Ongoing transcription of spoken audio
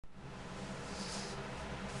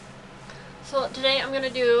So today I'm going to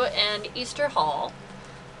do an Easter haul,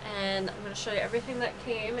 and I'm going to show you everything that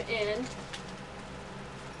came in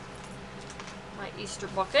my Easter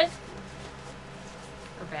bucket,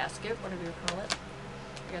 or basket, whatever you call it.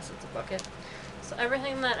 I guess it's a bucket. So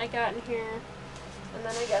everything that I got in here, and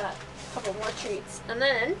then I got a couple more treats, and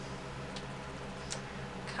then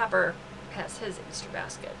Copper has his Easter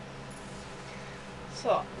basket. So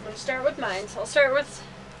I'm going to start with mine, so I'll start with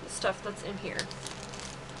the stuff that's in here.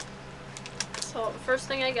 So the first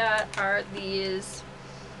thing I got are these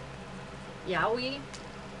Yowie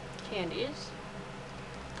candies.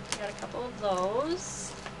 I got a couple of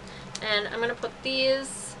those. And I'm going to put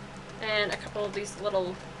these and a couple of these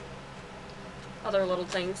other little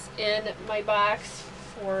things in my box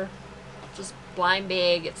for just blind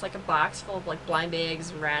bag. It's like a box full of like blind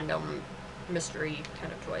bags, random mystery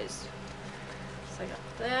kind of toys. So I got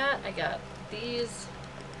that. I got these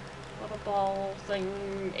little ball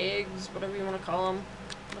thing, eggs, whatever you want to call them,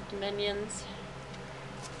 with the Minions.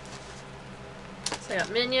 So I got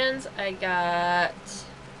Minions. I got,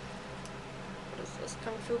 what is this,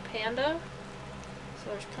 Kung Fu Panda. So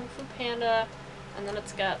there's Kung Fu Panda, and then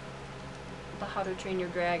it's got the How to Train Your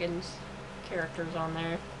Dragons characters on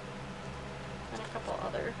there, and a couple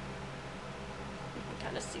other. You can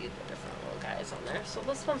kind of see the different little guys on there. So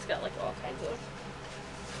this one's got like all kinds of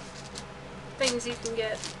things you can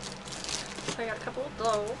get. So I got a couple of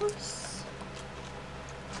those.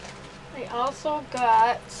 I also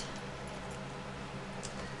got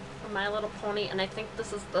a My Little Pony, and I think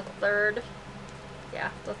this is the third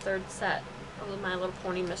set of the My Little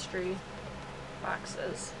Pony mystery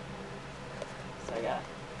boxes. So I got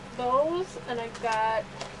those, and I got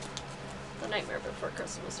the Nightmare Before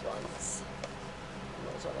Christmas ones. And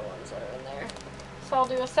those are the ones that are in there. So I'll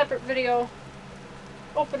do a separate video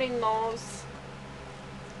opening those.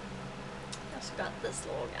 I also got this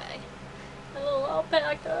little guy, a little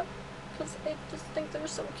alpaca, because I just think they're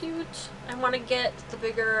so cute. I want to get the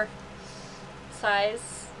bigger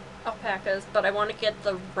size alpacas, but I want to get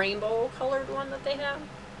the rainbow colored one that they have.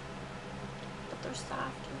 But they're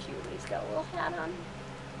soft and cute. He's got a little hat on,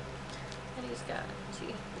 and he's got,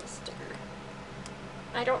 see, the sticker.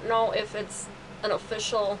 I don't know if it's an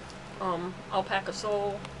official Alpaca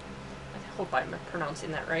Soul. I hope I'm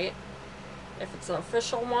pronouncing that right. If it's an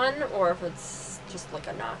official one or if it's just like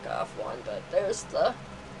a knockoff one, but there's the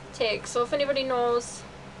tag. So if anybody knows,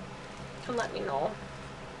 can let me know.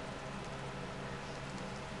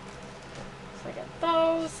 So I got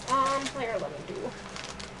those. Here, let me do.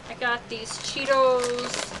 I got these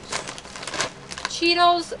Cheetos.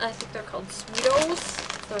 I think they're called Sweetos.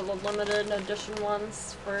 They're the limited edition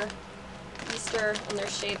ones for Easter, and they're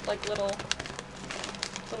shaped like little,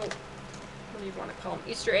 what do you want to call them?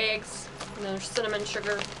 Easter eggs. And they're cinnamon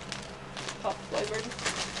sugar pop flavored.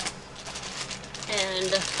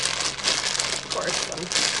 And of course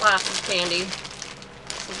lots of candy.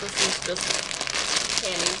 So this is just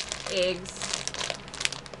candy, eggs,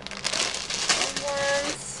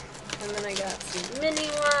 ones. And then I got some mini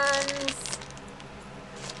ones.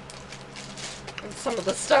 And some of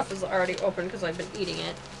the stuff is already open because I've been eating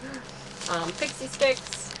it. Pixie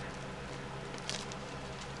sticks.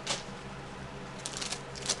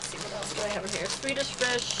 Let's see, what else do I have in here? Swedish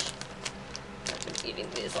fish. I've been eating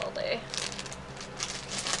these all day.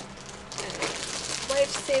 And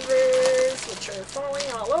Lifesavers, which are falling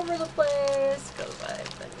all over the place because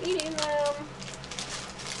I've been eating them.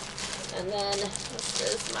 And then this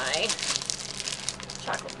is my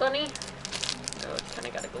chocolate bunny. Oh, it's kind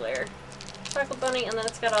of got a glare. Chocolate bunny, and then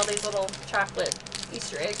it's got all these little chocolate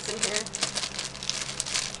Easter eggs in here.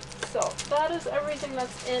 So that is everything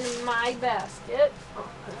that's in my basket.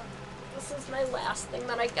 This is my last thing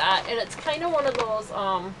that I got, and it's kind of one of those,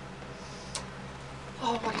 oh,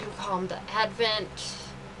 what do you call them? The Advent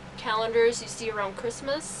calendars you see around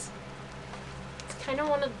Christmas. It's kind of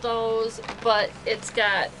one of those, but it's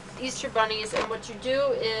got Easter bunnies, and what you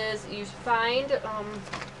do is you find,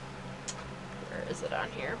 where is it on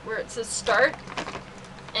here? Where it says start,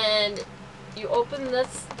 and you open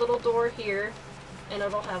this little door here, and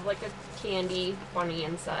it'll have like a candy bunny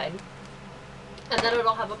inside. And then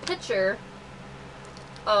it'll have a picture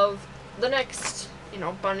of the next,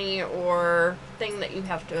 bunny or thing that you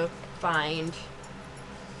have to find.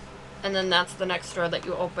 And then that's the next door that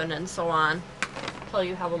you open, and so on, until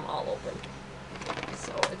you have them all open.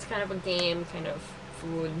 So it's kind of a game, kind of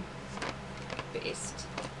food based.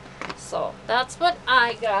 So that's what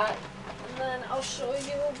I got. And then I'll show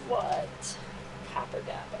you what Copper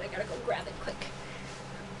got, but I gotta go grab it quick.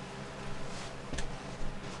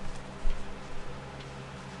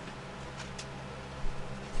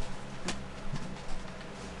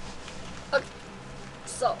 Okay,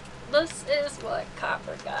 So this is what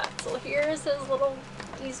Copper got. So here's his little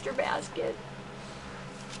Easter basket.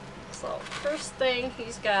 So first thing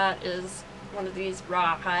he's got is one of these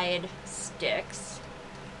rawhide sticks,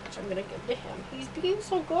 which I'm gonna give to him. He's being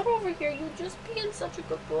so good over here. You're just being such a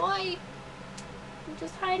good boy. You're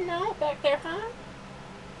just hiding out back there, huh?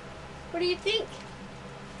 What do you think?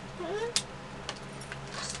 Huh?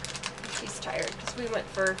 He's tired because we went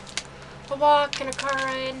for a walk and a car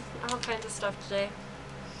ride, all kinds of stuff today.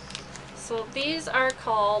 So these are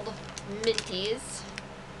called Minties.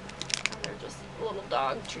 And they're just little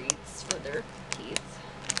dog treats for their teeth.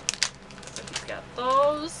 So he's got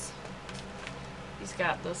those. He's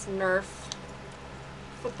got this Nerf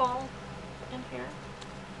football in here.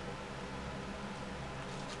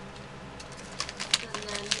 And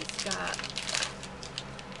then he's got,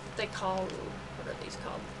 they call, what are these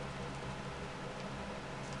called?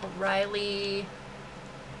 O'Reilly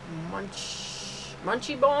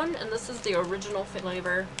Munchie Bone, and this is the original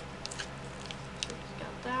flavor. So he's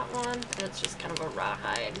got that one, and it's just kind of a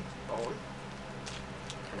rawhide bone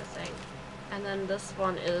kind of thing. And then this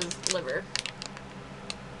one is liver.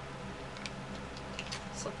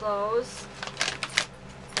 So those,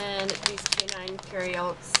 and these canine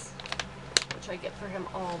carryouts, which I get for him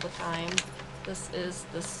all the time. This is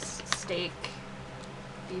the steak,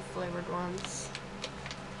 beef flavored ones.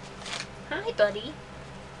 Hi, buddy.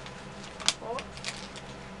 Oh,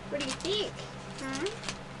 what do you think?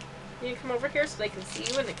 You come over here so they can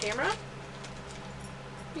see you in the camera?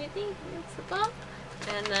 What do you think? Football?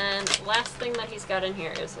 And then last thing that he's got in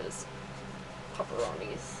here is his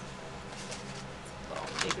pepperonis. So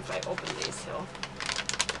maybe if I open these,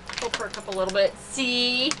 he'll perk up a little bit.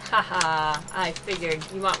 See? Haha, I figured.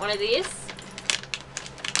 You want one of these?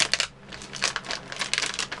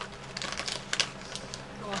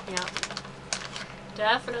 Oh, yeah.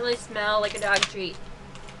 Definitely smell like a dog treat.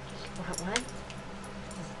 Want one?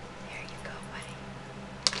 There you go, buddy.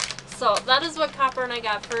 So that is what Copper and I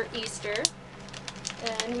got for Easter.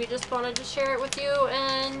 And we just wanted to share it with you.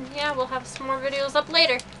 And yeah, we'll have some more videos up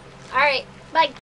later. Alright, bye.